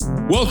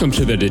Welcome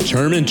to the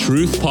Determined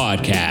Truth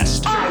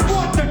Podcast. I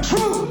want the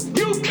truth!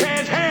 You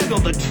can't handle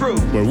the truth!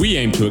 Where we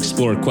aim to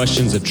explore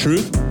questions of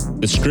truth,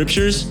 the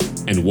scriptures,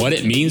 and what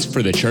it means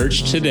for the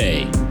church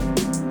today.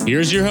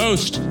 Here's your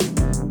host,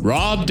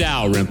 Rob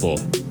Dalrymple.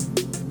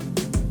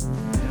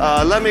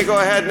 Let me go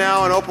ahead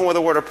now and open with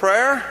a word of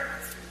prayer,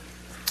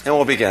 and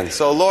we'll begin.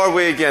 So, Lord,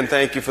 we again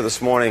thank you for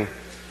this morning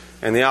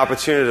and the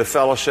opportunity to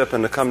fellowship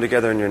and to come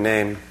together in your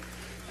name.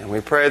 And we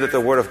pray that the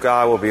Word of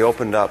God will be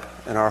opened up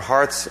in our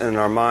hearts and in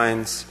our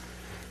minds,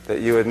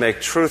 that you would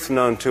make truth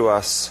known to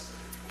us,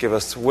 give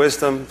us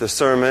wisdom,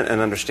 discernment,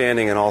 and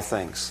understanding in all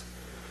things.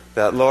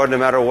 That, Lord, no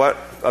matter what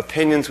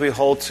opinions we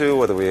hold to,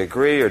 whether we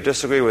agree or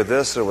disagree with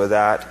this or with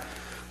that,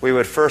 we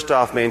would first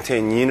off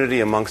maintain unity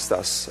amongst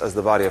us as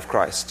the body of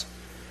Christ.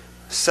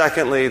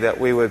 Secondly, that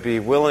we would be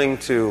willing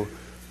to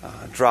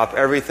drop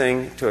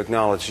everything to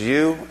acknowledge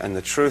you and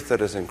the truth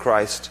that is in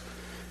Christ,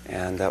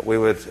 and that we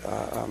would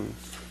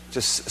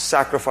just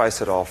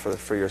sacrifice it all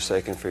for your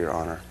sake and for your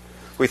honor.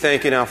 We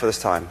thank you now for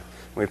this time.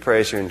 We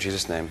praise you in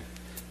Jesus' name.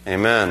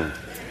 Amen.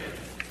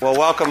 Well,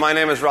 welcome. My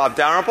name is Rob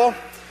Dalrymple,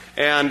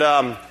 and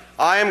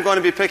I am going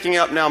to be picking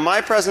up now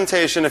my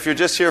presentation, if you're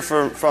just here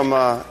from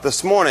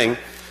this morning,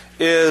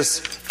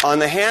 is on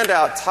the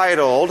handout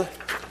titled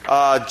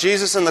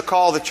Jesus and the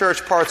Call of the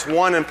Church, Parts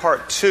 1 and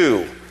Part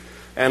 2.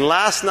 And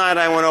last night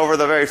I went over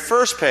the very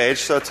first page,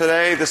 so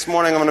this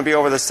morning I'm going to be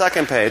over the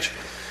second page.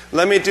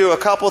 Let me do a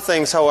couple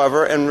things,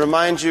 however, and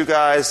remind you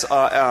guys,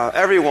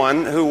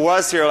 everyone who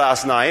was here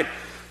last night,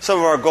 some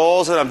of our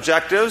goals and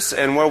objectives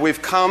and where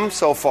we've come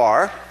so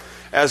far,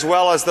 as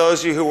well as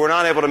those of you who were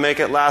not able to make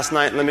it last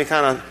night. Let me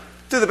kind of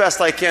do the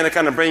best I can to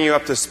kind of bring you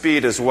up to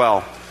speed as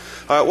well.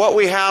 What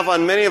we have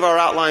on many of our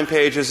outline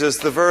pages is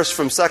the verse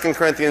from 2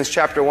 Corinthians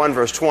chapter 1,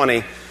 verse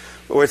 20,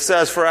 which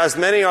says, "For as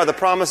many are the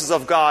promises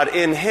of God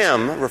in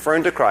Him,"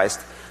 referring to Christ,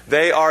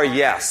 "they are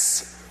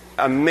yes."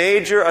 A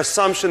major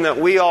assumption that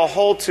we all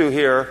hold to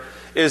here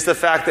is the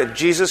fact that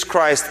Jesus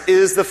Christ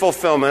is the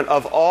fulfillment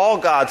of all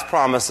God's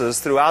promises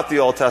throughout the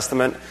Old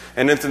Testament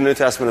and into the New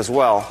Testament as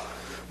well.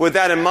 With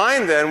that in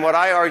mind, then, what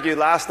I argued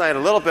last night a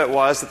little bit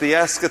was that the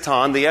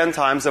eschaton, the end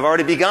times, have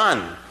already begun.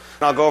 And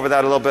I'll go over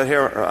that a little bit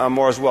here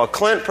more as well.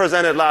 Clint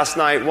presented last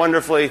night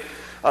wonderfully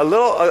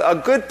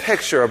a good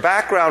picture, a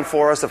background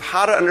for us of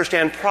how to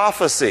understand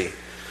prophecy.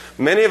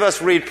 Many of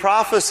us read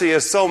prophecy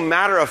as so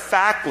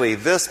matter-of-factly,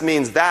 this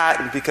means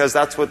that, because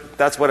that's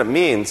what it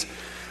means.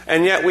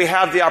 And yet we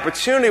have the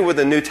opportunity with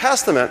the New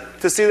Testament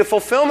to see the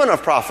fulfillment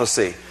of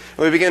prophecy. And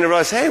we begin to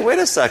realize, hey, wait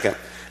a second.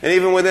 And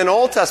even within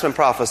Old Testament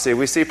prophecy,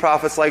 we see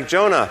prophets like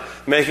Jonah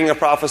making a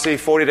prophecy,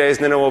 40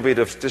 days Nineveh will be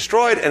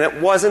destroyed, and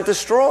it wasn't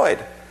destroyed.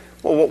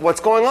 Well,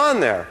 what's going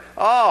on there?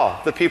 Oh,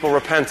 the people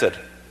repented.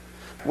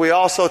 We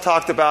also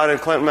talked about, and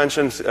Clint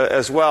mentioned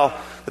as well,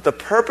 that the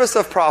purpose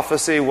of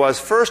prophecy was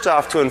first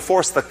off to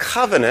enforce the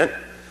covenant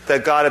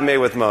that God had made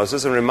with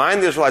Moses and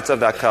remind the Israelites of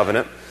that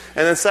covenant.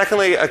 And then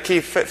secondly, a key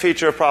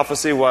feature of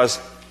prophecy was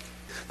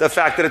the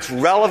fact that it's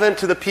relevant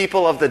to the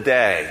people of the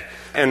day.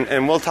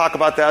 And we'll talk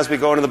about that as we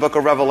go into the book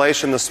of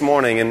Revelation this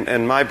morning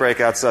in my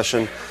breakout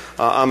session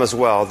as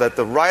well. That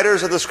the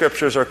writers of the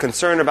scriptures are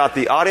concerned about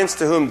the audience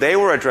to whom they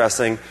were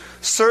addressing.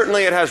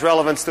 Certainly it has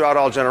relevance throughout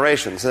all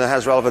generations, and it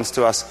has relevance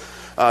to us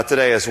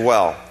today as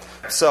well.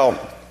 So,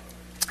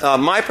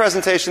 my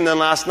presentation then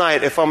last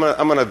night, if I'm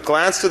going to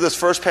glance to this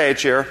first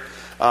page here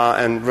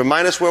and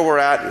remind us where we're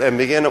at and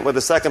begin with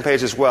the second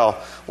page as well.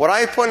 What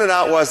I pointed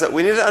out was that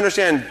we need to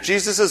understand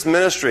Jesus'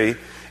 ministry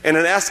in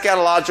an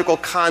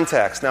eschatological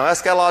context. Now,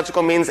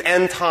 eschatological means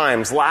end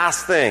times,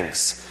 last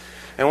things.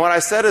 And what I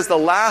said is the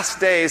last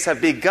days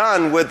have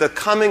begun with the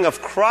coming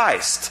of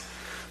Christ.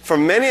 For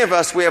many of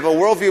us, we have a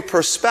worldview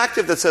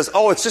perspective that says,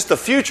 oh, it's just the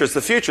future, it's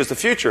the future, it's the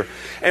future.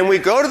 And we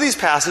go to these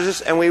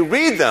passages and we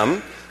read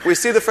them, we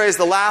see the phrase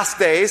the last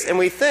days, and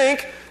we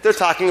think they're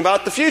talking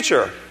about the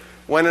future,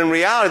 when in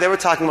reality they were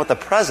talking about the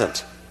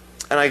present.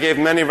 And I gave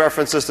many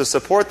references to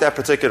support that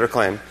particular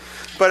claim.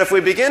 But if we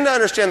begin to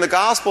understand the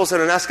Gospels in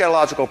an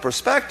eschatological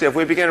perspective,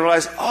 we begin to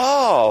realize,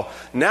 oh,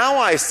 now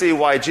I see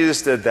why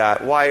Jesus did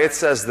that, why it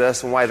says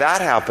this, and why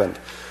that happened.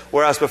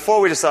 Whereas before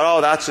we just thought,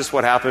 oh, that's just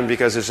what happened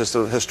because it's just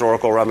a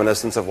historical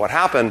reminiscence of what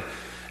happened.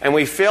 And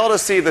we fail to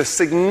see the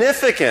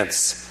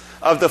significance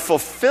of the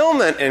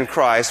fulfillment in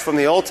Christ from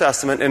the Old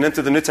Testament and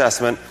into the New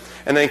Testament,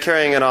 and then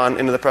carrying it on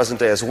into the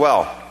present day as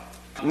well.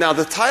 Now,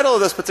 the title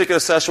of this particular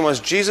session was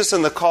Jesus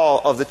and the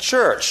Call of the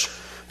Church,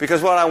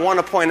 because what I want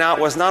to point out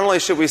was not only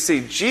should we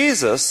see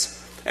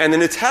Jesus and the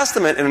New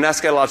Testament in an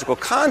eschatological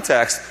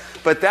context,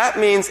 but that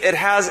means it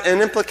has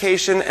an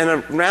implication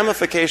and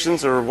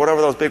ramifications, or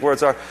whatever those big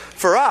words are,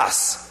 for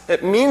us.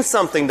 It means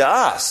something to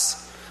us.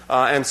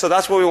 And so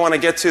that's what we want to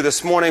get to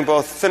this morning,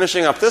 both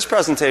finishing up this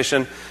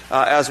presentation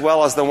as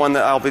well as the one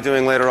that I'll be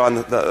doing later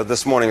on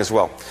this morning as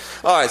well.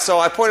 All right, so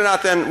I pointed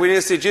out then we need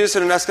to see Jesus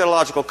in an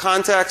eschatological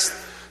context.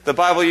 The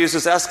Bible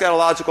uses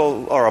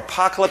eschatological or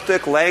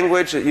apocalyptic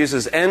language. It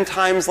uses end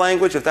times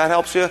language, if that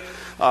helps you,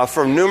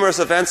 for numerous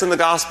events in the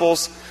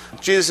Gospels.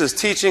 Jesus'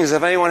 teachings,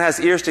 if anyone has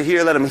ears to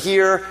hear, let him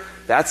hear.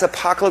 That's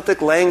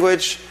apocalyptic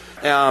language.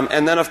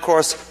 And then, of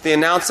course, the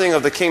announcing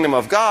of the kingdom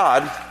of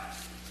God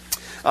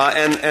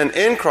and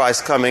in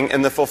Christ coming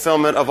and the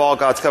fulfillment of all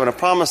God's covenant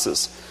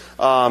promises.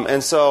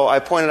 And so I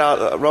pointed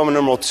out Roman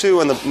numeral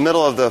 2 in the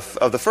middle of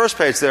the first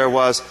page there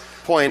was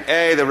point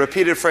A, the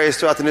repeated phrase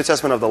throughout the New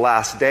Testament of the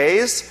last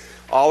days,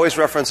 always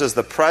references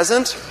the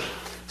present.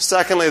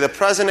 Secondly, the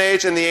present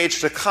age and the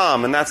age to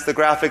come, and that's the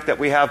graphic that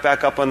we have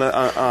back up on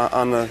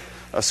the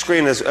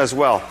screen as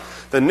well.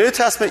 The New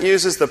Testament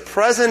uses the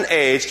present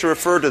age to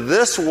refer to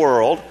this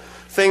world,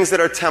 things that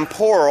are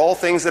temporal,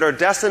 things that are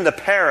destined to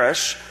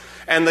perish,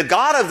 and the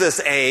God of this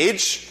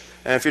age,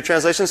 and if your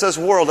translation says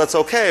world, that's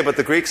okay, but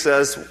the Greek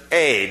says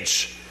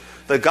age.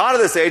 The God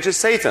of this age is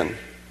Satan,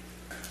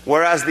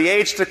 whereas the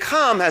age to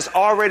come has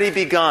already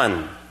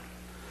begun.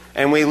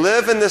 And we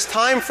live in this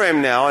time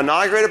frame now,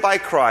 inaugurated by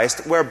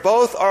Christ, where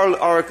both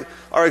are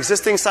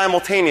existing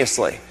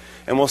simultaneously.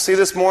 And we'll see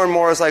this more and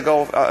more as I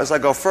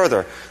go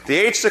further. The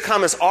age to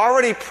come is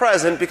already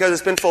present because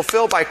it's been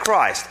fulfilled by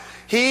Christ.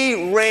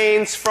 He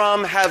reigns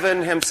from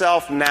heaven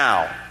himself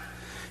now.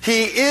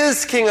 He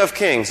is King of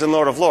Kings and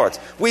Lord of Lords.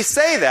 We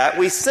say that,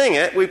 we sing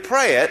it, we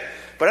pray it,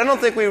 but I don't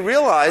think we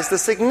realize the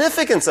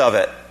significance of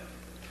it.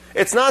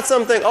 It's not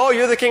something, oh,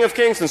 you're the King of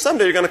Kings and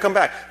someday you're going to come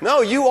back.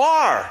 No, you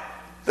are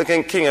the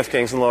King of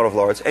Kings and Lord of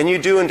Lords, and you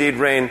do indeed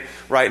reign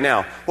right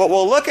now. What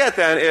we'll look at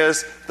then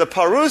is the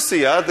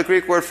parousia, the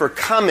Greek word for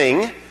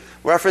coming,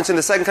 referencing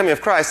the second coming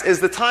of Christ, is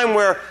the time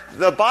where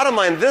the bottom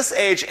line, this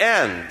age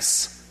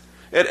ends.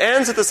 It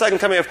ends at the second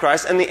coming of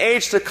Christ, and the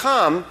age to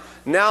come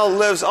now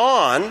lives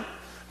on,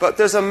 but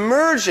there's a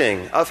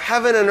merging of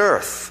heaven and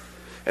earth.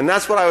 And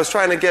that's what I was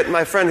trying to get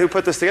my friend who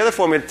put this together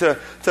for me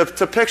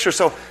to picture.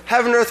 So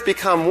heaven and earth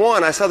become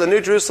one. I saw the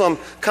New Jerusalem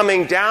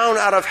coming down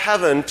out of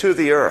heaven to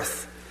the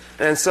earth.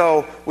 And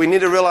so we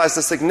need to realize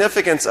the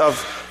significance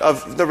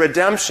of the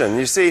redemption.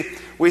 You see,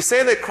 we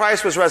say that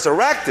Christ was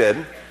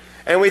resurrected,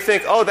 and we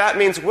think, oh, that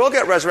means we'll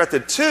get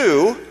resurrected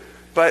too.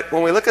 But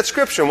when we look at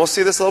Scripture, and we'll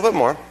see this a little bit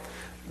more,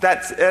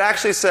 that it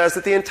actually says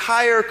that the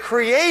entire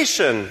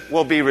creation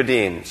will be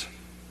redeemed.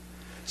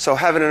 So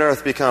heaven and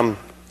earth become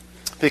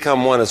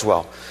one as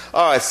well.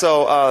 All right,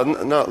 so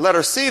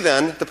letter C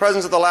then, the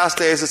presence of the last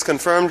days is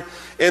confirmed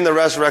in the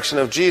resurrection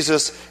of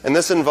Jesus, and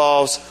this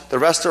involves the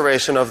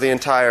restoration of the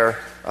entire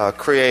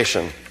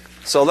creation.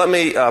 So let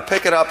me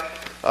pick it up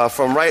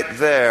from right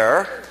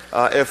there,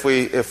 if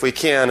we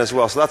can as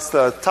well. So that's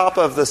the top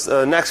of this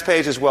next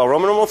page as well.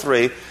 Roman numeral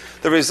 3.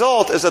 The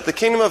result is that the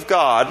kingdom of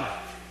God,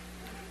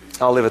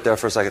 I'll leave it there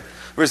for a second.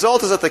 The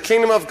result is that the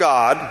kingdom of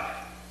God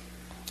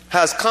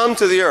has come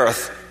to the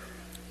earth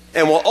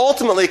and will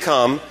ultimately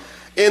come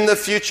in the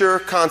future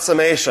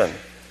consummation.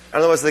 In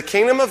other words, the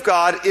kingdom of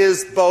God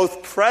is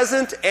both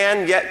present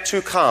and yet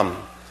to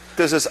come.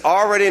 There's this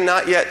already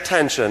not yet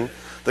tension.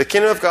 The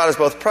kingdom of God is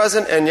both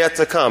present and yet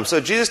to come.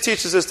 So Jesus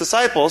teaches his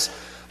disciples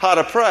how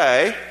to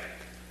pray,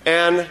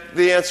 and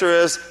the answer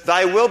is,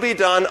 thy will be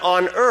done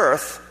on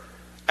earth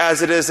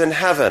as it is in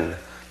heaven.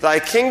 Thy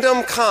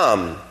kingdom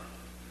come,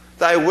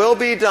 thy will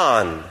be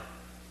done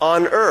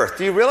on earth.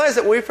 Do you realize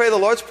that when we pray the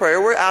Lord's Prayer,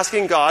 we're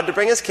asking God to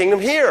bring his kingdom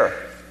here?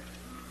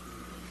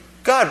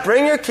 God,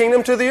 bring your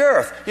kingdom to the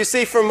earth. You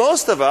see, for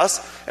most of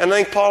us, and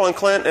I think Paul and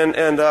Clint,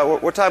 and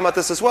we're talking about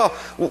this as well,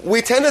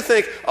 we tend to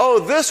think, oh,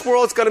 this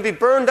world's going to be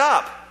burned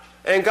up,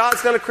 and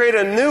God's going to create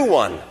a new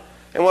one.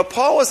 And what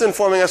Paul was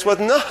informing us with,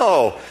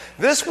 no,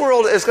 this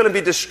world is going to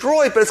be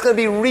destroyed, but it's going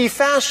to be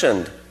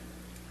refashioned.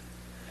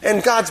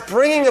 And God's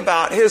bringing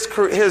about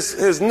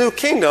his new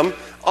kingdom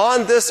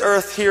on this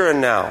earth here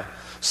and now.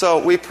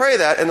 So we pray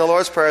that in the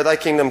Lord's Prayer, thy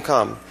kingdom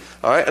come.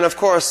 All right, and of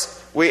course,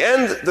 we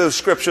end the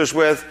scriptures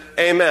with,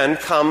 amen,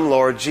 come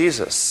Lord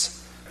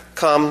Jesus.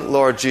 Come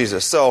Lord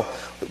Jesus. So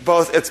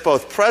it's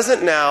both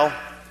present now,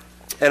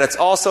 and it's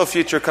also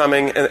future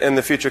coming in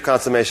the future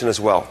consummation as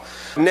well.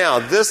 Now,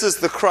 this is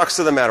the crux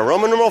of the matter.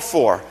 Roman numeral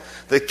 4.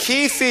 The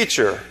key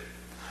feature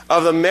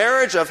of the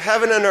marriage of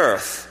heaven and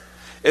earth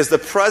is the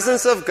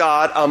presence of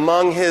God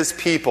among his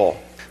people.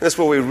 This is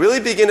where we really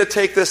begin to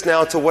take this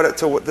now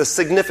to the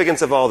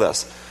significance of all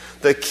this.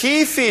 The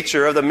key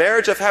feature of the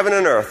marriage of heaven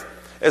and earth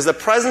is the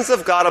presence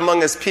of God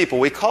among his people.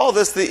 We call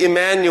this the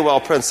Emmanuel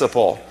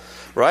principle,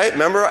 right?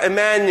 Remember,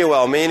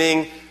 Emmanuel,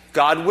 meaning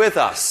God with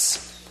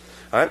us.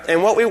 All right?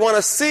 And what we want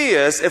to see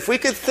is, if we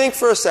could think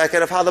for a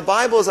second of how the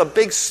Bible is a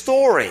big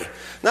story,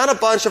 not a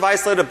bunch of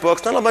isolated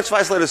books, not a bunch of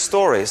isolated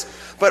stories,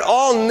 but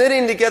all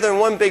knitting together in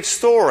one big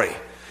story.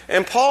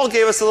 And Paul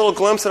gave us a little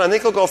glimpse, and I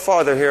think he'll go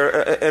farther here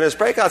in his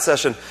breakout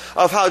session,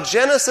 of how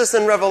Genesis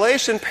and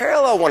Revelation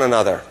parallel one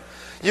another.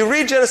 You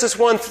read Genesis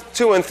 1,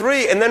 2, and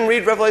 3, and then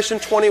read Revelation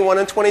 21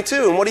 and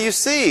 22, and what do you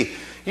see?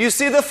 You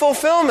see the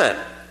fulfillment.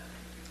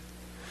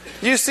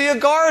 You see a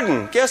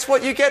garden. Guess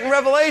what you get in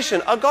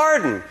Revelation? A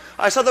garden.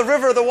 I saw the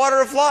river, the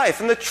water of life,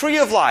 and the tree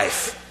of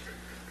life.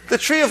 The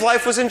tree of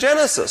life was in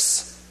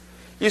Genesis.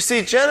 You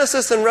see,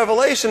 Genesis and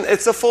Revelation,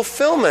 it's a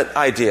fulfillment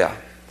idea.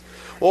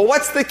 Well,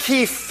 what's the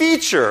key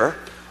feature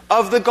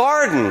of the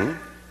garden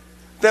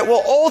that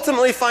will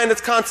ultimately find its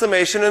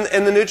consummation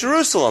in the New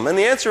Jerusalem? And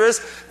the answer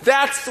is,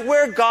 that's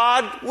where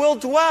God will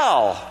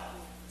dwell.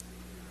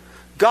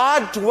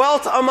 God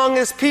dwelt among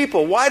his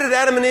people. Why did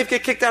Adam and Eve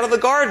get kicked out of the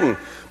garden?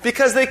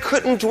 Because they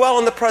couldn't dwell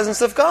in the presence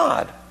of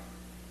God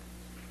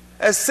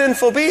as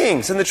sinful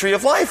beings, and the tree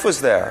of life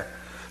was there.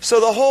 So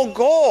the whole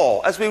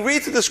goal, as we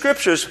read through the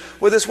scriptures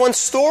with this one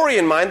story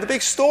in mind, the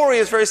big story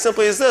is very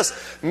simply is this.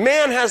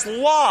 Man has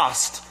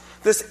lost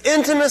this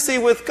intimacy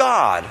with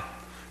God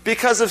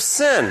because of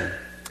sin.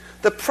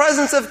 The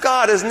presence of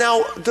God is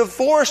now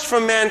divorced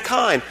from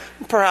mankind,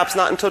 perhaps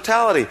not in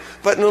totality,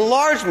 but in a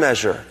large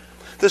measure.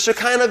 The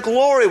Shekinah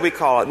glory, we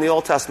call it, in the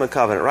Old Testament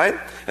covenant, right?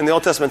 In the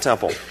Old Testament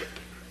temple.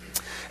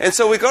 And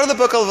so we go to the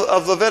book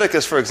of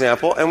Leviticus, for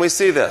example, and we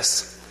see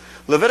this.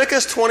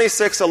 Leviticus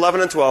 26,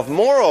 11 and 12.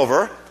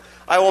 Moreover,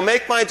 I will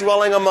make my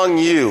dwelling among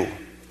you,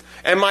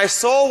 and my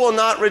soul will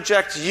not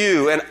reject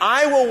you, and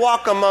I will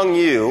walk among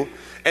you,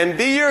 and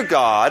be your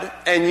God,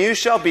 and you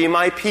shall be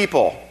my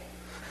people.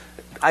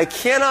 I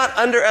cannot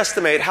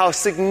underestimate how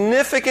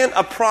significant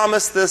a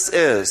promise this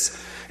is.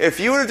 If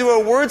you were to do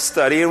a word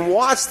study and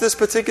watch this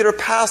particular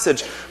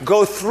passage,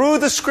 go through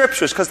the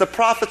scriptures, because the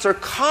prophets are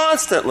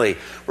constantly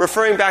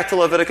referring back to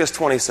Leviticus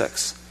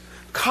 26.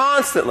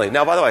 Constantly.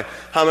 Now, by the way,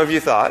 how many of you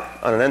thought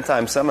on an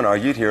end-time seminar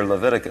you'd hear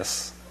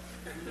Leviticus?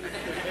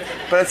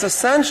 But it's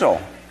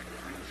essential.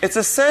 It's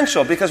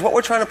essential because what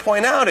we're trying to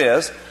point out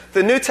is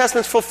the New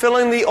Testament's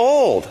fulfilling the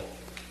Old.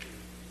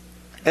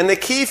 And the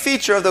key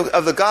feature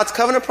of the God's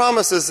covenant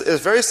promises is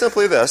very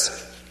simply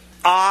this.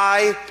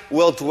 I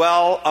will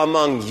dwell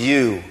among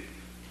you.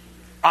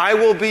 I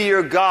will be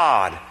your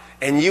God,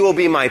 and you will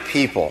be my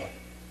people.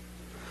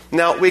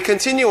 Now, we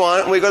continue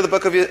on, and we go to the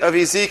book of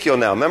Ezekiel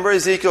now. Remember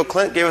Ezekiel?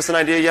 Clint gave us an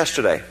idea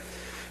yesterday.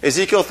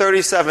 Ezekiel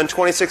 37,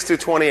 26 through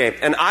 28.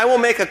 And I will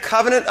make a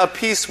covenant of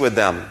peace with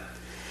them,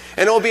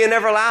 and it will be an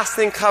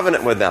everlasting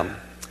covenant with them.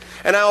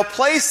 And I will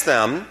place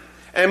them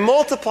and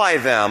multiply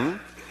them,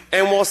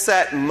 and will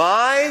set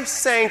my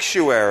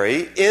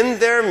sanctuary in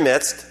their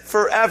midst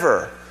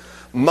forever.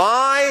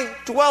 My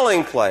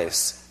dwelling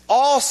place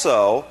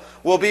also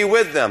will be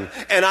with them,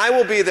 and I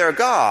will be their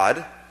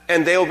God,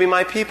 and they will be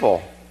my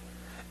people.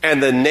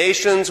 And the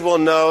nations will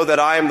know that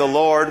I am the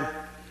Lord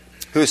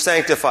who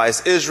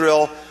sanctifies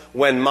Israel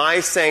when my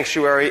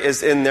sanctuary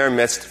is in their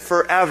midst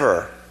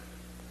forever.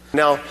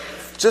 Now,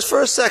 just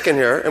for a second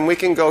here, and we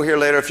can go here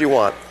later if you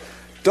want,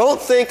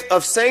 don't think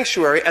of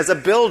sanctuary as a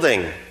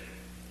building.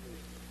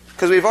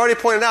 Because we've already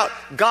pointed out,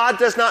 God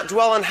does not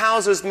dwell in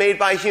houses made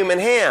by human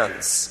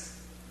hands.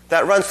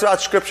 That runs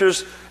throughout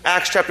Scriptures,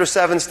 Acts chapter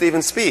 7,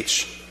 Stephen's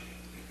speech.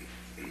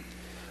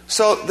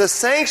 So the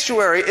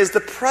sanctuary is the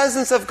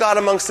presence of God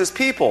amongst his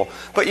people.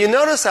 But you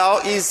notice how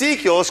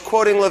Ezekiel is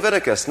quoting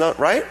Leviticus,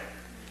 right?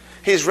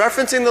 He's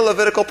referencing the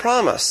Levitical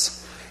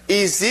promise.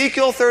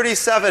 Ezekiel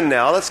 37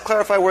 now, let's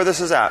clarify where this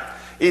is at.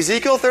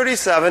 Ezekiel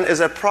 37 is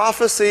a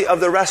prophecy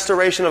of the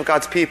restoration of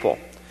God's people.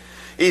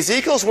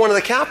 Ezekiel's one of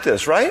the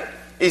captives, right?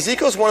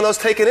 Ezekiel's one of those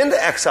taken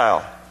into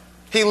exile.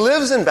 He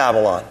lives in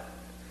Babylon.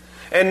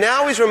 And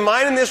now he's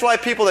reminding the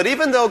Israelite people that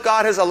even though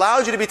God has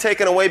allowed you to be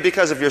taken away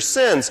because of your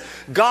sins,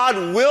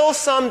 God will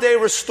someday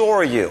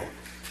restore you.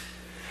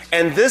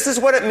 And this is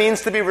what it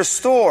means to be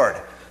restored.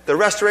 The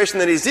restoration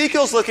that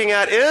Ezekiel's looking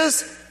at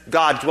is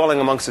God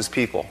dwelling amongst his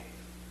people.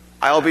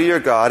 I'll be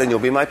your God and you'll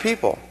be my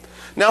people.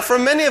 Now for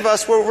many of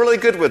us, we're really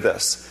good with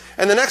this.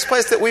 And the next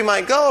place that we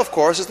might go, of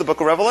course, is the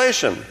book of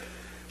Revelation.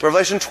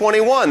 Revelation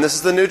 21, this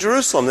is the New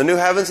Jerusalem, the new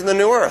heavens and the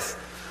new earth.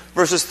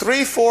 Verses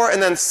 3, 4,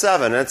 and then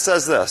 7, and it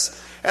says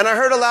this. And I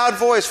heard a loud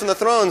voice from the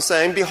throne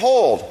saying,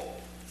 Behold,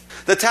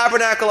 the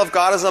tabernacle of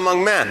God is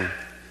among men,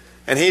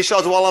 and he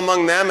shall dwell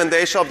among them, and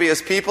they shall be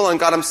his people, and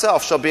God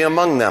himself shall be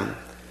among them.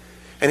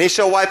 And he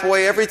shall wipe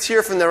away every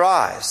tear from their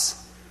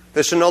eyes.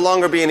 There shall no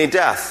longer be any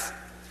death.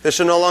 There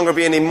shall no longer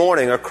be any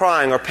mourning or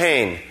crying or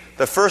pain.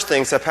 The first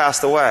things have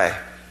passed away.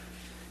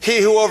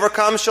 He who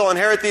overcomes shall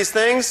inherit these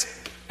things,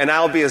 and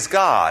I will be his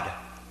God,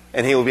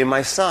 and he will be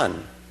my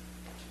son.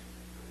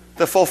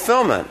 The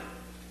fulfillment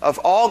of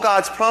all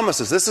God's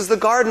promises. This is the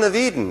Garden of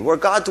Eden, where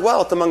God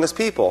dwelt among his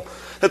people.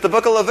 That the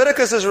book of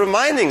Leviticus is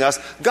reminding us,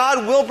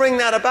 God will bring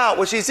that about,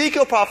 which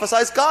Ezekiel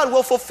prophesies, God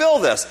will fulfill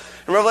this.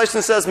 And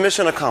Revelation says,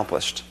 mission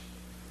accomplished.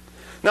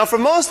 Now for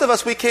most of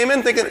us, we came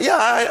in thinking, yeah,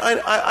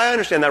 I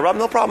understand that, Rob,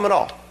 no problem at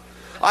all.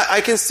 I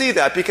can see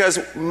that because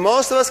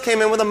most of us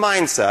came in with a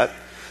mindset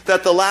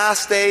that the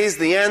last days,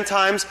 the end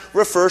times,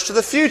 refers to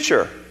the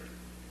future.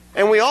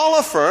 And we all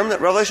affirm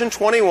that Revelation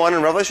 21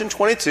 and Revelation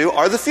 22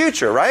 are the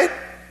future, right?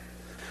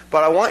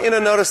 But I want you to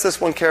notice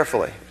this one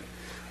carefully.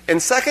 In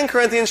 2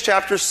 Corinthians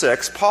chapter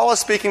 6, Paul is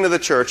speaking to the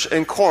church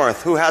in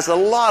Corinth who has a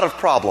lot of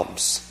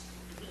problems.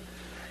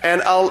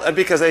 And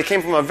because they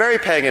came from a very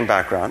pagan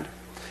background.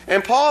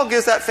 And Paul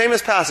gives that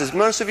famous passage,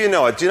 most of you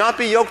know it, do not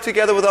be yoked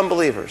together with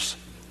unbelievers.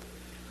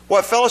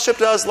 What fellowship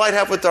does light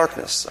have with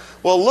darkness?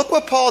 Well, look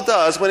what Paul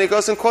does when he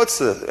goes and quotes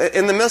this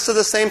in the midst of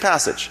the same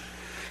passage.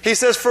 He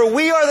says, For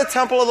we are the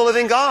temple of the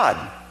living God.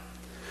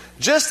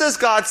 Just as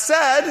God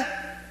said,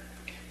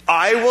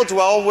 I will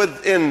dwell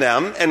within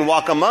them and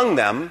walk among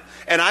them,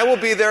 and I will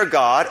be their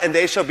God, and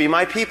they shall be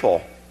my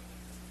people.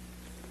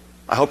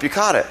 I hope you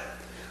caught it.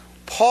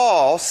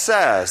 Paul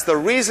says the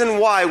reason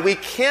why we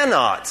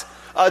cannot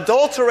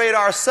adulterate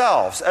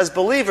ourselves as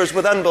believers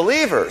with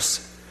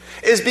unbelievers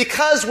is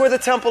because we're the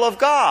temple of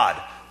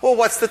God. Well,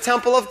 what's the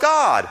temple of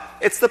God?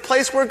 It's the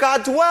place where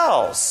God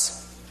dwells.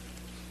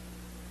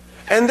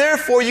 And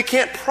therefore, you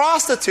can't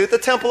prostitute the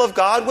temple of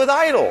God with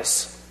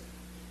idols.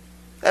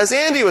 As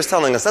Andy was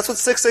telling us, that's what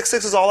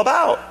 666 is all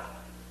about.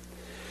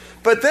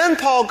 But then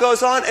Paul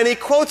goes on and he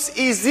quotes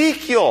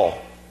Ezekiel,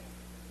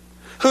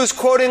 who's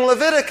quoting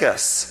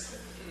Leviticus.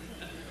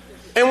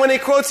 And when he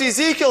quotes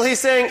Ezekiel, he's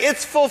saying,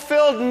 it's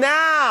fulfilled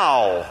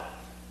now.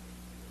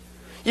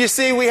 You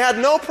see, we had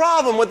no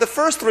problem with the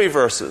first three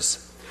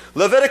verses.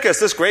 Leviticus,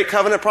 this great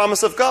covenant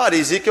promise of God.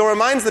 Ezekiel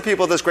reminds the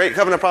people of this great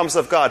covenant promise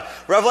of God.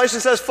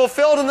 Revelation says,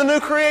 fulfilled in the new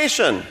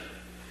creation.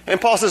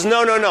 And Paul says,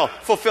 no,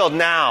 fulfilled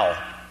now.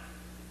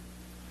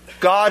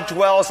 God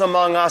dwells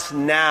among us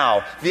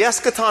now. The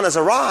eschaton has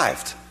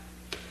arrived.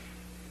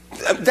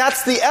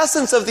 That's the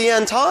essence of the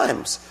end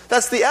times.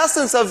 That's the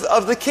essence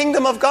of the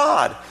kingdom of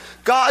God.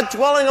 God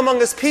dwelling among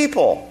His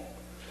people.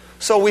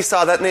 So we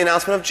saw that in the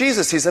announcement of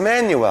Jesus. He's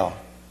Emmanuel.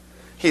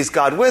 He's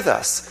God with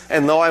us.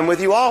 And lo, I'm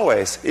with you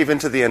always, even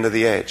to the end of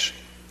the age.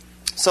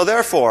 So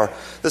therefore,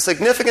 the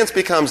significance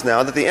becomes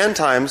now that the end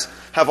times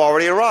have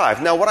already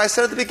arrived. Now, what I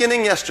said at the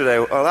beginning yesterday,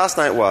 or last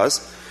night,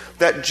 was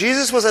that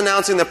Jesus was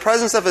announcing the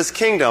presence of His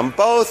kingdom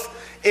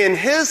both in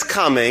His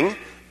coming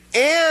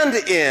and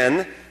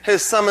in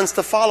His summons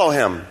to follow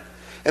Him.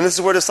 And this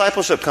is where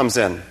discipleship comes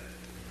in.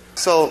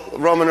 So,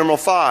 Roman numeral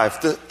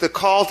 5, the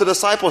call to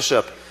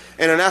discipleship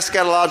in an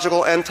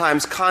eschatological end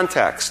times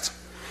context.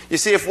 You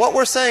see, if what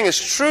we're saying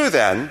is true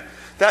then,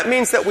 that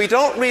means that we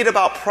don't read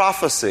about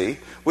prophecy,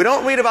 we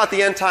don't read about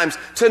the end times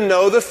to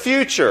know the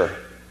future.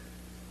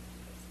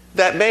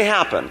 That may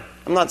happen.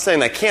 I'm not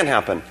saying that can't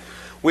happen.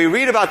 We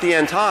read about the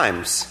end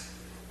times.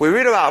 We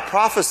read about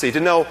prophecy to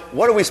know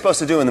what are we supposed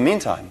to do in the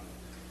meantime.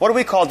 What are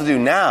we called to do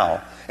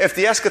now? If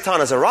the eschaton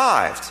has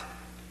arrived,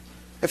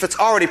 if it's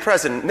already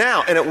present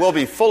now and it will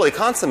be fully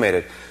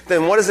consummated,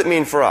 then what does it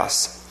mean for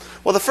us?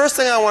 Well, the first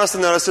thing I want us to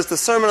notice is the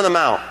Sermon on the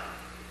Mount.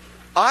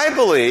 I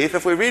believe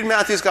if we read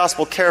Matthew's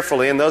Gospel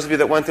carefully, and those of you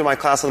that went through my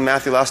class on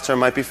Matthew last term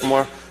might be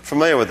more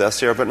familiar with this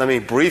here, but let me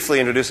briefly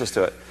introduce us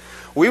to it.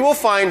 We will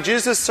find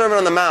Jesus' Sermon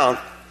on the Mount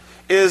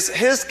is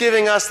His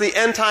giving us the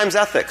end times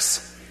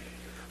ethics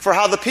for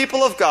how the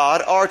people of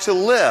God are to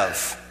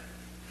live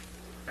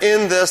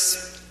in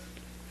this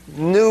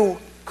new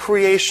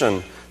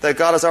creation that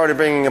God is already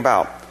bringing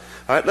about.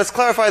 All right, let's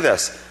clarify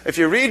this. If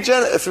you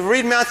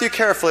read Matthew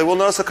carefully, we'll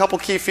notice a couple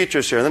key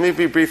features here. Let me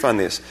be brief on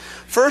these.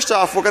 First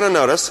off, we're going to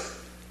notice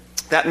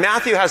that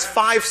Matthew has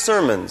 5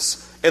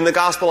 sermons in the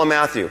Gospel of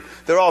Matthew.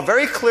 They're all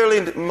very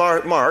clearly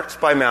marked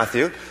by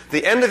Matthew.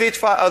 The end of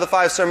each of the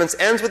 5 sermons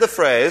ends with a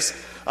phrase,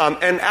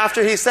 and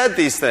after he said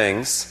these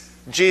things,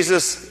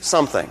 Jesus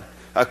something.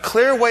 A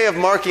clear way of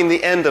marking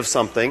the end of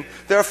something.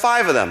 There are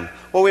 5 of them.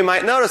 Well, we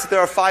might notice that there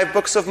are 5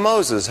 books of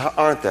Moses,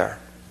 aren't there?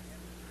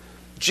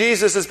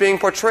 Jesus is being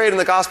portrayed in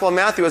the Gospel of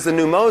Matthew as the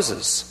new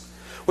Moses.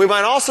 We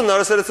might also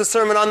notice that it's a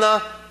sermon on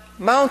the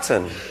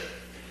mountain,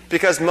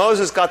 because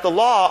Moses got the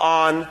law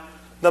on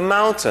the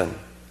mountain.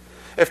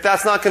 If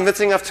that's not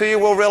convincing enough to you,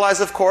 we'll realize,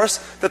 of course,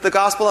 that the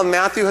Gospel of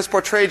Matthew has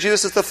portrayed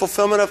Jesus as the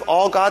fulfillment of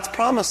all God's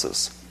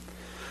promises.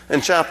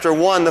 In chapter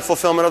 1, the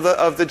fulfillment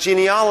of the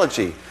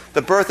genealogy.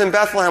 The birth in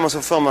Bethlehem was a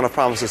fulfillment of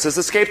promises. His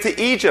escape to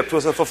Egypt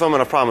was a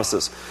fulfillment of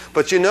promises.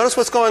 But you notice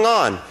what's going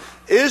on.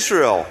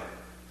 Israel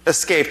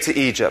escaped to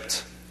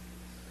Egypt.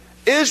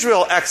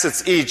 Israel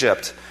exits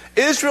Egypt.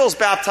 Israel's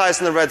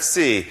baptized in the Red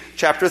Sea.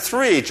 Chapter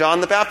 3,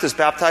 John the Baptist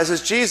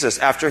baptizes Jesus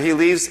after he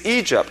leaves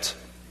Egypt.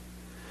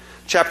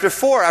 Chapter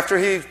 4, after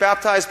he's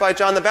baptized by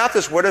John the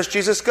Baptist, where does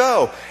Jesus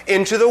go?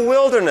 Into the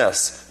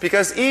wilderness.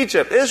 Because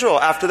Israel,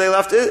 after they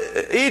left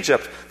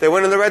Egypt, they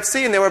went in the Red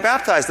Sea and they were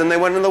baptized, then they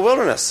went in the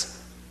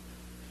wilderness.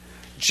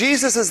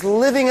 Jesus is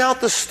living out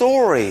the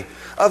story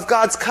of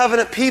God's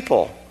covenant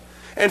people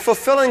and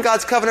fulfilling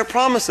God's covenant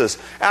promises.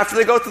 After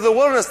they go through the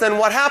wilderness, then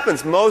what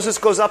happens? Moses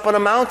goes up on a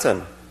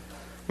mountain.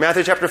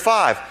 Matthew chapter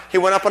 5, he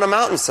went up on a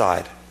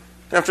mountainside.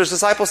 And after his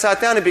disciples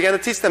sat down, he began to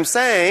teach them,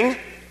 saying,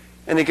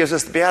 and he gives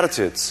us the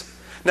Beatitudes.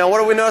 Now,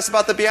 what do we notice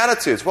about the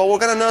Beatitudes? Well, we're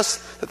going to notice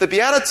that the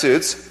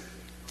Beatitudes,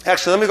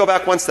 actually, let me go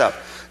back one step.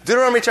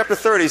 Deuteronomy chapter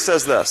 30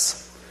 says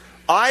this,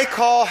 I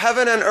call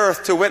heaven and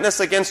earth to witness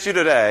against you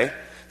today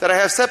that I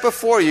have set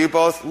before you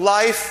both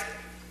life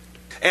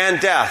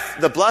and death,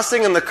 the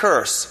blessing and the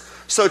curse.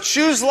 So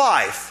choose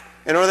life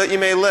in order that you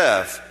may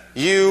live,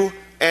 you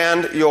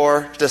and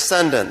your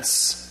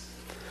descendants.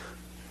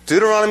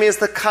 Deuteronomy is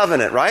the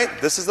covenant, right?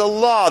 This is the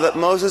law that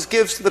Moses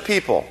gives to the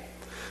people.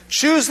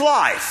 Choose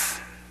life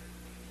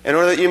in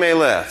order that you may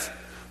live.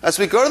 As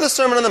we go to the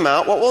Sermon on the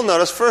Mount, what we'll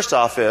notice first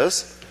off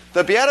is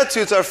the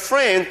Beatitudes are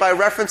framed by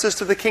references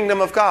to the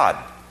kingdom of God.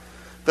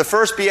 The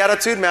first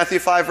Beatitude, Matthew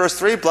 5, verse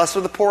 3, blessed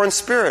are the poor in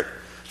spirit,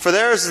 for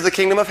theirs is the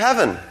kingdom of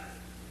heaven.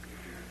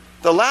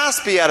 The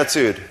last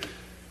Beatitude,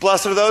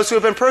 blessed are those who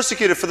have been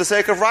persecuted for the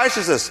sake of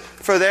righteousness,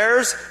 for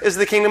theirs is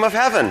the kingdom of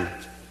heaven.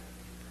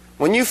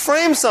 When you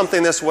frame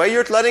something this way,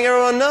 you're letting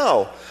everyone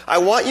know. I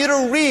want you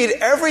to read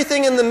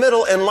everything in the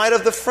middle in light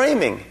of the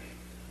framing.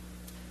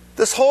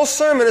 This whole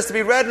sermon is to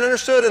be read and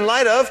understood in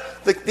light of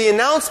the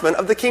announcement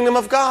of the kingdom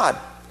of God.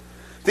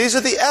 These are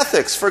the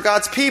ethics for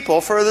God's people,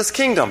 for this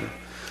kingdom.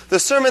 The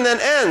sermon then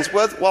ends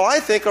with, well,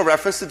 I think a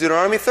reference to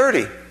Deuteronomy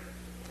 30.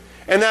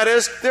 And that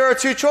is, there are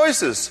two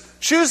choices.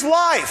 Choose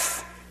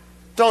life.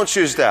 Don't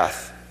choose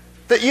death.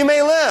 That you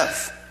may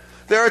live.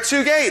 There are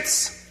two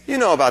gates. You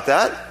know about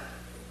that.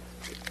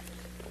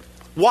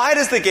 Wide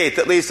is the gate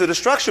that leads to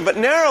destruction, but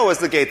narrow is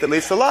the gate that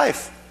leads to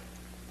life.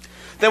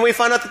 Then we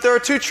find out that there are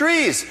two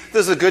trees.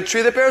 There's a good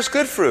tree that bears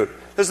good fruit.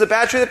 There's a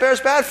bad tree that bears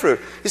bad fruit.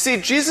 You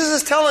see, Jesus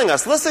is telling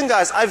us, listen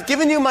guys, I've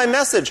given you my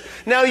message.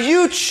 Now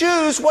you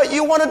choose what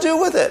you want to do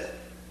with it.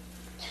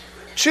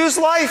 Choose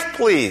life,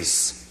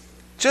 please.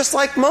 Just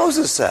like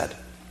Moses said.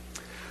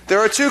 There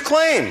are two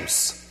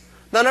claims.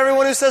 Not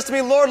everyone who says to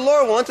me, Lord,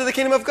 Lord, will enter the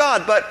kingdom of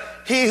God, but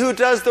he who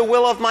does the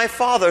will of my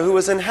Father who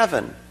is in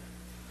heaven.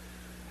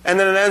 And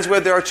then it ends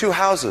with, there are two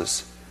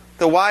houses.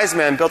 The wise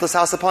man built his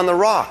house upon the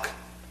rock.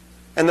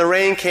 And the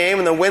rain came,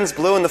 and the winds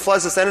blew, and the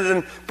floods descended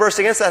and burst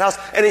against that house,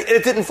 and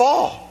it didn't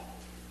fall,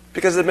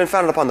 because it had been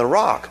founded upon the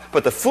rock.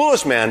 But the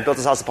foolish man built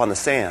his house upon the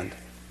sand.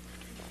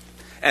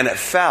 And it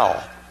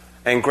fell,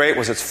 and great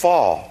was its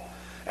fall.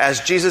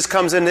 As Jesus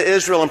comes into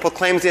Israel and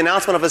proclaims the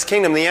announcement of his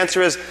kingdom, the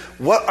answer is,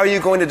 what are you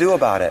going to do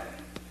about it?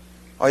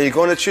 Are you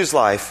going to choose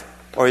life,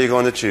 or are you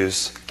going to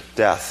choose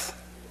death?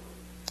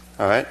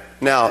 All right?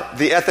 Now,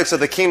 the ethics of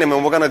the kingdom,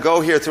 and we're going to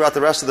go here throughout the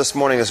rest of this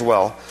morning as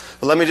well.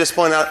 But let me just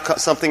point out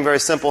something very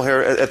simple here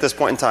at this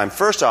point in time.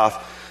 First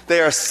off,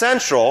 they are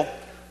central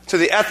to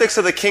the ethics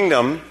of the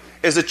kingdom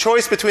is a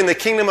choice between the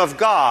kingdom of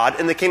God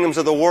and the kingdoms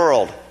of the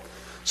world.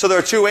 So there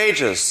are two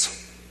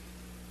ages.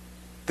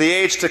 The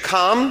age to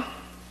come,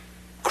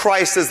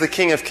 Christ is the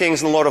King of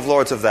kings and Lord of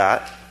lords of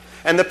that.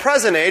 And the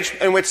present age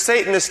in which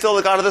Satan is still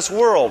the God of this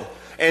world.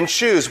 And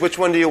choose, which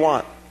one do you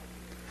want?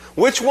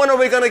 Which one are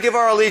we going to give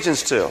our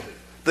allegiance to?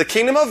 The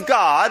kingdom of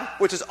God,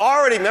 which is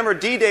already, remember,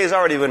 D-Day has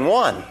already been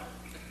won.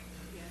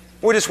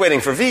 We're just waiting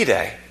for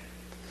V-Day.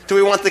 Do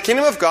we want the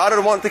kingdom of God or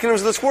do we want the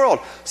kingdoms of this world?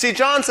 See,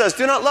 John says,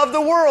 do not love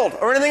the world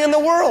or anything in the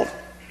world.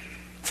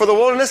 For the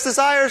world and its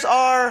desires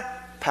are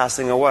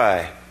passing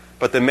away.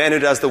 But the man who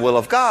does the will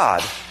of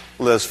God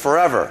lives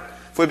forever.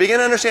 If we begin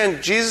to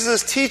understand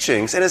Jesus'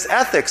 teachings and his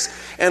ethics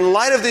in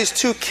light of these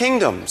two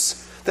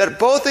kingdoms that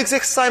both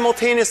exist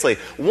simultaneously,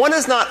 one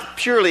is not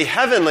purely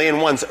heavenly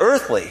and one's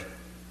earthly.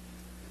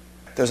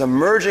 There's a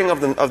merging of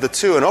the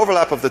two, an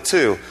overlap of the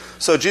two.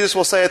 So Jesus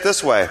will say it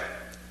this way.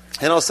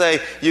 And he'll say,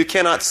 you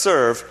cannot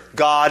serve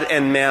God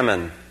and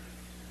mammon.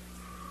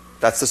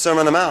 That's the Sermon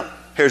on the Mount.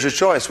 Here's your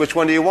choice. Which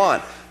one do you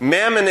want?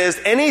 Mammon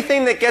is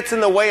anything that gets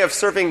in the way of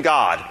serving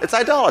God. It's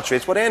idolatry.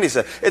 It's what Andy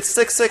said. It's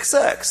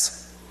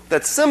 666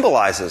 that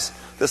symbolizes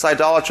this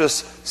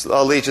idolatrous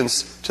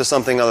allegiance to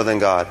something other than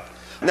God.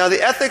 Now,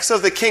 the ethics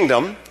of the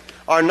kingdom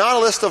are not a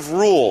list of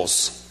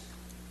rules.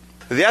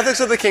 The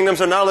ethics of the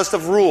kingdoms are not a list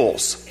of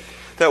rules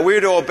that we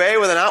are to obey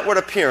with an outward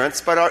appearance,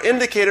 but are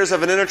indicators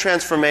of an inner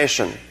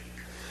transformation.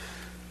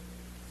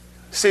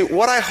 See,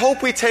 what I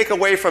hope we take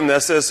away from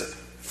this is,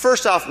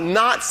 first off,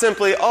 not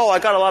simply, oh, I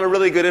got a lot of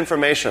really good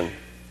information.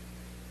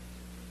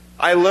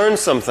 I learned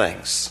some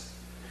things.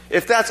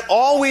 If that's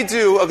all we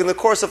do in the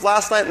course of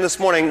last night and this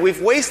morning,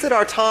 we've wasted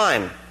our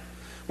time.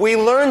 We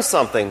learned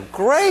something.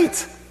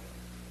 Great.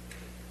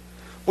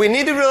 We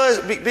need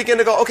to begin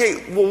to go,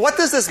 okay, well, what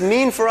does this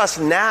mean for us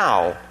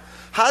now?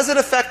 How does it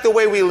affect the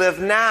way we live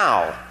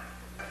now?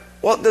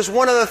 Well, there's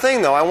one other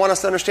thing, though, I want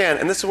us to understand,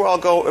 and this is where I'll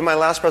go in my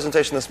last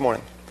presentation this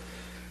morning.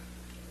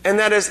 And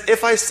that is,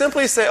 if I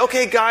simply say,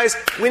 okay, guys,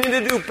 we need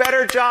to do a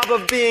better job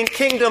of being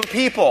kingdom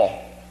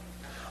people,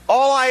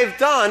 all I've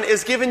done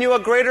is given you a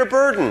greater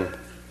burden.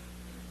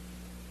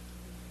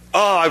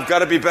 Oh, I've got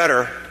to be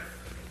better.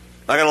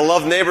 I got to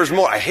love neighbors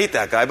more. I hate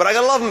that guy, but I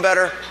got to love him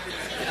better.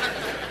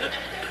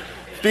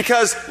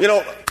 Because,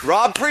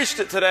 Rob preached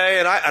it today,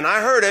 and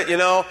I heard it,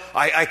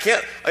 I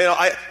can't,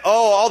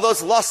 all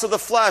those lusts of the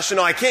flesh,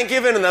 I can't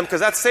give in to them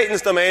because that's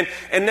Satan's domain.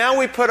 And now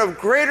we put a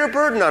greater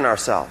burden on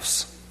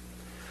ourselves.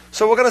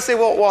 So we're going to say,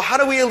 well, how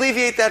do we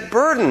alleviate that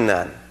burden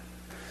then?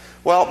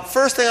 Well,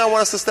 first thing I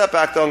want us to step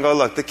back, though, and go,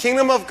 look, the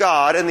kingdom of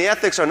God and the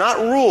ethics are not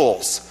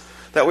rules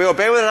that we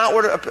obey with an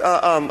outward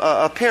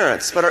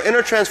appearance, but our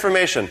inner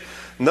transformation.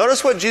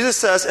 Notice what Jesus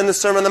says in the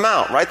Sermon on the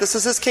Mount, right? This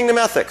is his kingdom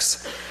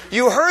ethics.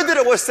 You heard that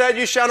it was said,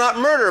 you shall not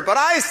murder, but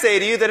I say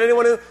to you that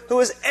anyone who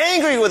is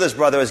angry with his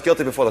brother is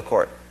guilty before the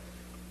court.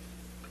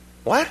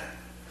 What?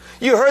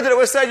 You heard that it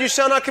was said, you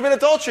shall not commit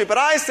adultery, but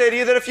I say to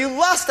you that if you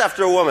lust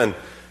after a woman,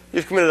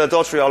 you've committed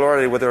adultery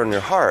already with her in your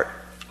heart.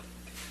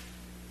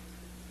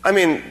 I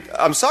mean,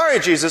 I'm sorry,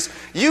 Jesus.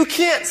 You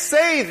can't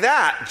say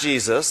that,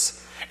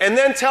 Jesus, and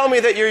then tell me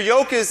that your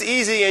yoke is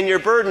easy and your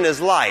burden is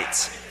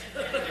light.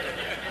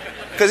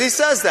 Because he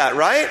says that,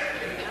 right?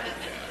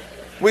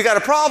 We got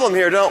a problem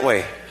here, don't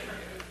we?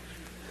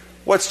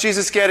 What's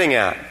Jesus getting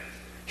at?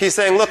 He's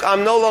saying, look,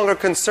 I'm no longer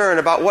concerned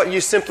about what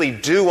you simply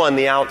do on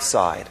the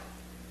outside.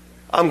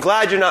 I'm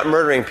glad you're not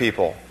murdering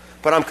people.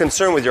 but I'm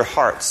concerned with your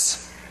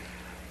hearts.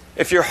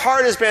 If your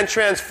heart has been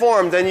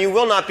transformed, then you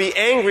will not be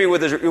angry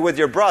with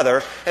your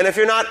brother. And if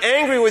you're not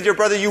angry with your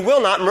brother, you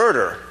will not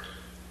murder.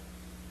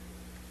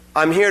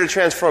 I'm here to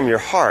transform your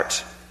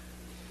heart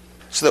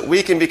so that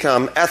we can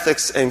become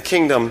ethics and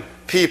kingdom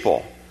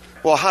people.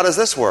 Well, how does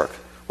this work?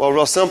 Well,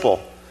 real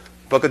simple.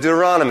 Book of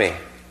Deuteronomy,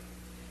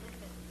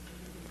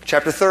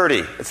 chapter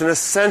 30. It's an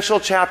essential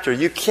chapter.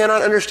 You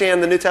cannot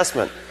understand the New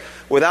Testament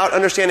without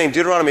understanding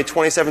Deuteronomy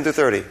 27 through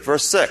 30.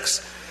 Verse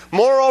 6.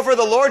 Moreover,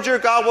 the Lord your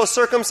God will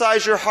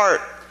circumcise your heart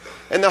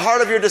and the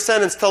heart of your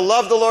descendants to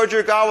love the Lord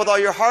your God with all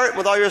your heart and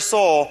with all your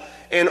soul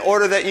in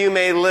order that you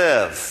may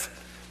live.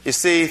 You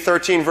see,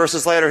 13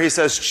 verses later, he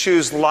says,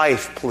 choose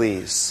life,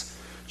 please.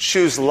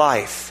 Choose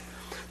life.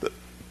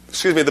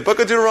 The book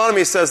of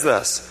Deuteronomy says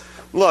this.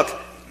 Look,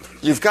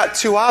 you've got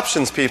two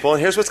options, people,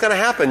 and here's what's going to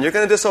happen. You're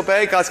going to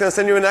disobey. God's going to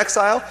send you in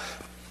exile.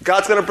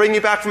 God's going to bring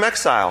you back from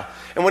exile.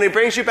 And when he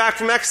brings you back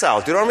from exile,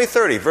 Deuteronomy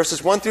 30,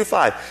 verses 1 through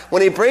 5,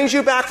 when he brings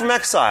you back from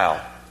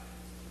exile,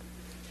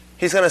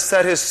 he's going to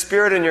set his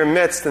Spirit in your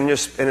midst, and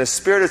his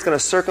Spirit is going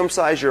to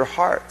circumcise your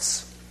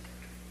hearts.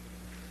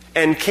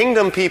 And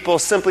kingdom people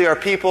simply are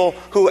people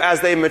who, as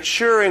they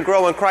mature and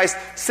grow in Christ,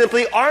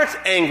 simply aren't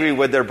angry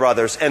with their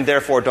brothers and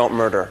therefore don't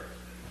murder.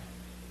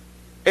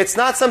 It's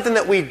not something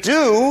that we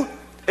do.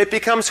 It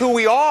becomes who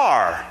we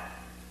are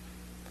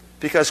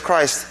because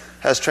Christ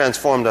has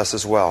transformed us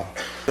as well.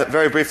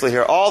 Very briefly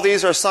here, all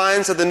these are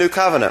signs of the new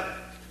covenant.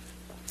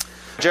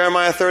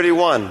 Jeremiah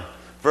 31,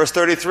 verse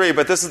 33,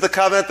 but this is the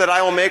covenant that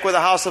I will make with the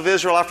house of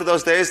Israel after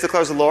those days,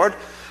 declares the Lord.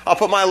 I'll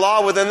put my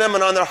law within them,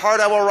 and on their heart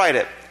I will write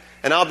it,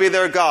 and I'll be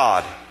their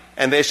God,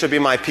 and they shall be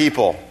my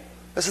people.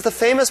 This is the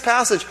famous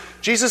passage.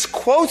 Jesus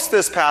quotes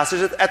this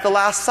passage at the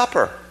Last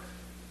Supper.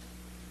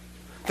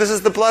 This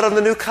is the blood of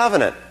the new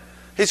covenant.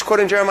 He's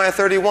quoting Jeremiah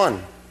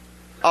 31.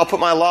 I'll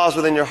put my laws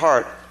within your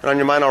heart, and on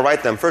your mind I'll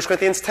write them. 1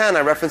 Corinthians 10,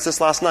 I referenced this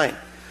last night.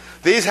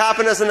 These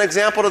happen as an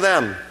example to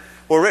them,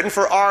 were written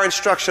for our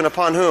instruction,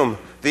 upon whom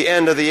the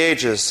end of the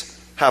ages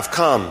have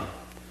come.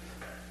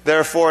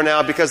 Therefore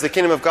now, because the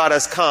kingdom of God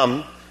has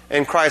come,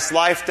 in Christ's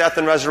life, death,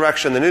 and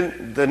resurrection,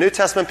 the New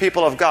Testament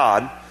people of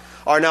God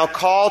are now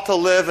called to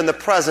live in the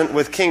present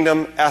with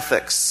kingdom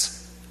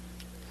ethics.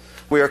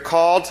 We are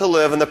called to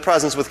live in the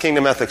present with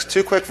kingdom ethics.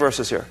 Two quick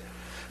verses here.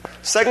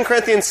 2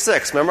 Corinthians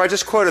 6, remember I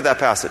just quoted that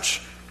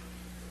passage.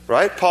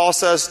 Right? Paul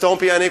says,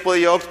 don't be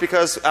unequally yoked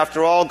because,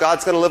 after all,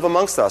 God's going to live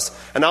amongst us.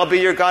 And I'll be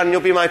your God and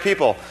you'll be my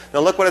people. Now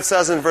look what it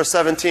says in verse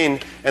 17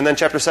 and then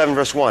chapter 7,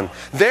 verse 1.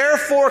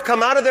 Therefore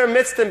come out of their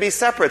midst and be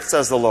separate,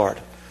 says the Lord.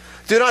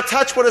 Do not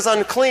touch what is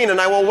unclean, and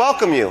I will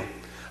welcome you.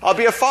 I'll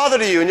be a father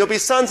to you, and you'll be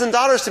sons and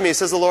daughters to me,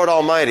 says the Lord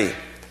Almighty.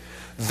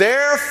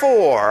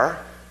 Therefore,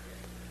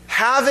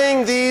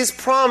 having these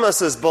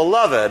promises,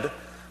 beloved,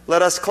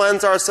 let us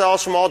cleanse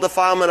ourselves from all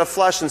defilement of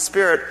flesh and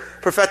spirit,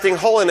 perfecting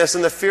holiness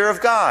in the fear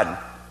of God.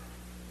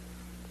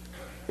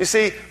 You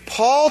see,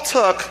 Paul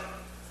took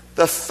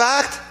the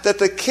fact that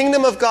the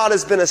kingdom of God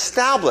has been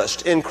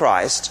established in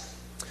Christ,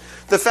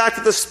 the fact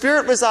that the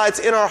Spirit resides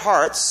in our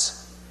hearts,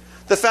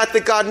 the fact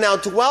that God now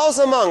dwells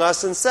among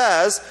us and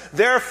says,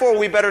 therefore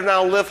we better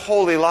now live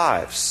holy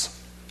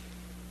lives.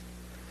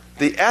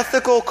 The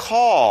ethical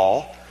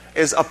call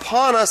is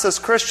upon us as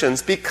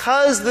Christians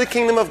because the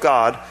kingdom of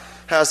God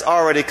has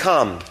already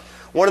come.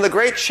 One of the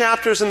great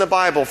chapters in the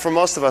Bible for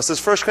most of us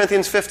is 1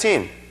 Corinthians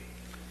 15.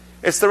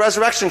 It's the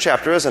resurrection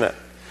chapter, isn't it?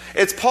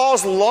 It's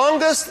Paul's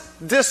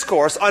longest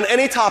discourse on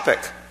any topic.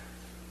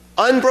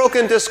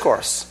 Unbroken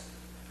discourse.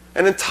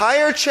 An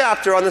entire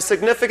chapter on the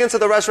significance of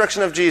the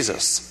resurrection of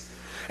Jesus.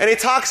 And he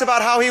talks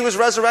about how he was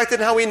resurrected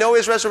and how we know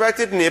he's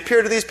resurrected, and he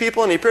appeared to these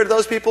people and he appeared to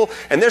those people,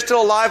 and they're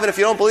still alive, and if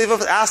you don't believe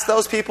it, ask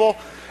those people.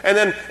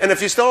 And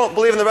if you still don't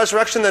believe in the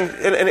resurrection,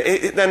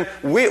 then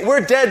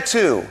we're dead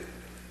too.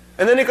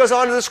 And then he goes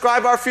on to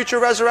describe our future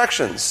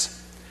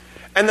resurrections.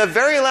 And the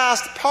very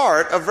last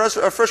part of 1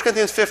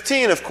 Corinthians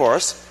 15, of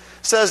course,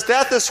 says,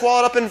 death is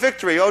swallowed up in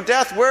victory. O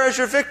death, where is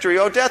your victory?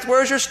 O death,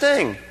 where is your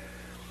sting?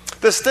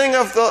 The sting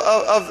of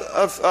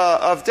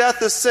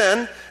death is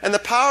sin, and the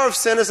power of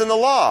sin is in the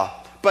law.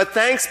 But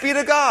thanks be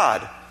to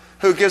God,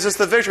 who gives us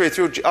the victory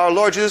through our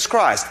Lord Jesus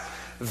Christ.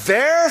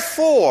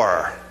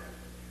 Therefore,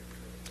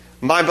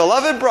 my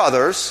beloved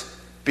brothers,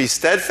 be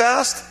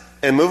steadfast,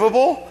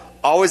 immovable,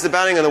 always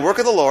abounding in the work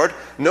of the Lord,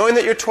 knowing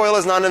that your toil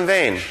is not in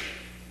vain.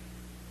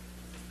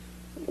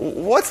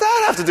 What's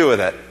that have to do with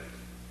it?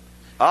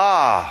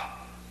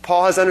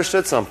 Paul has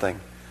understood something.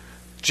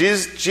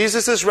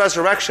 Jesus'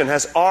 resurrection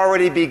has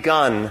already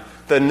begun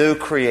the new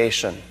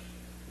creation.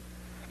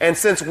 And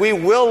since we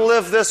will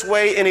live this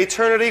way in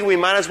eternity, we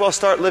might as well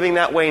start living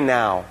that way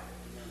now.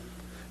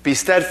 Be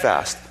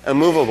steadfast,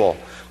 immovable.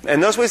 And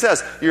notice what he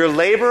says, your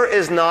labor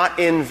is not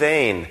in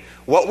vain.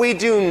 What we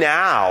do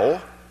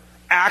now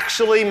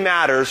actually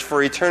matters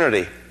for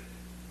eternity.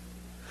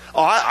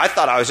 I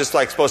thought I was just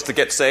supposed to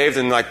get saved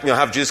and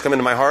have Jesus come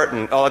into my heart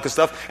and all that good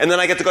stuff, and then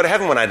I get to go to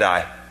heaven when I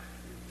die.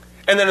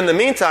 And then in the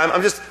meantime,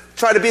 I'm just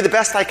trying to be the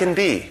best I can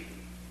be.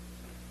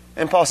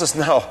 And Paul says,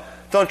 no,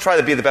 don't try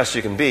to be the best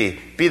you can be.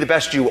 Be the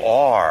best you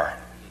are.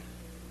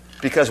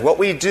 because what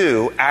we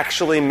do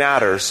actually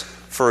matters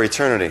for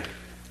eternity.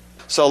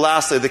 So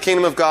lastly, the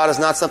kingdom of God is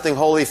not something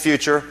wholly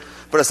future,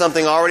 but is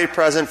something already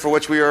present for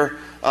which we are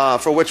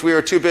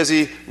to be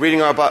busy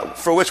reading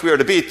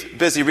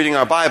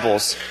our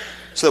Bibles,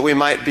 so that we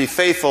might be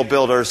faithful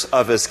builders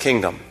of His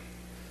kingdom.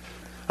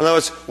 In other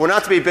words, we're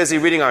not to be busy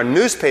reading our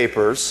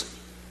newspapers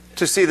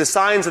to see the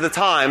signs of the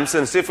times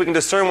and see if we can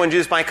discern when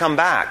Jesus might come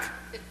back.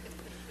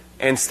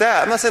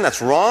 Instead, I'm not saying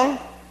that's wrong,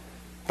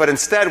 but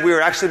instead we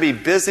are actually be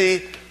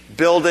busy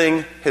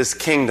building His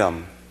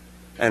kingdom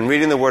and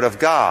reading the Word of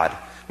God.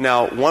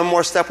 Now, one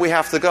more step we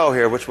have to go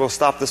here, which we'll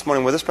stop this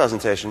morning with this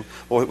presentation.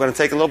 We're going to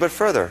take it a little bit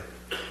further,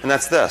 and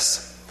that's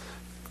this.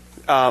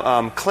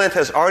 Clint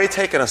has already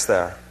taken us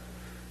there.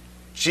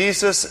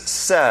 Jesus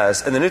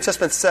says, and the New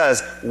Testament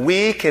says,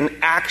 we can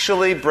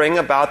actually bring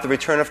about the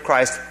return of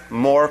Christ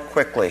more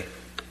quickly.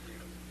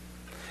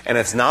 And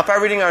it's not by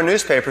reading our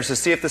newspapers to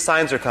see if the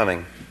signs are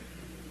coming.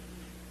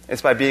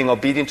 It's by being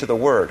obedient to the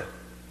Word.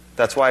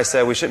 That's why I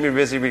said we shouldn't be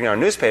busy reading our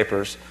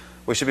newspapers.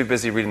 We should be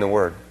busy reading the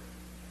Word.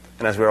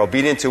 And as we're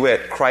obedient to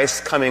it,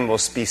 Christ's coming will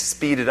be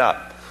speeded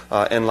up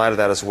in light of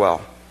that as well.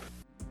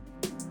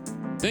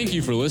 Thank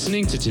you for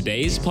listening to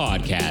today's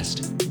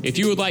podcast. If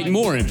you would like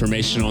more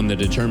information on the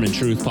Determined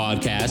Truth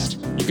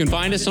podcast, you can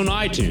find us on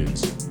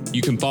iTunes.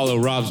 You can follow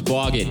Rob's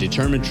blog at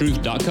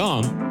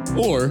determinedtruth.com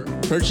or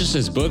purchase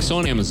his books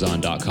on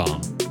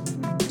Amazon.com.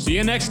 See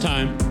you next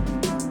time.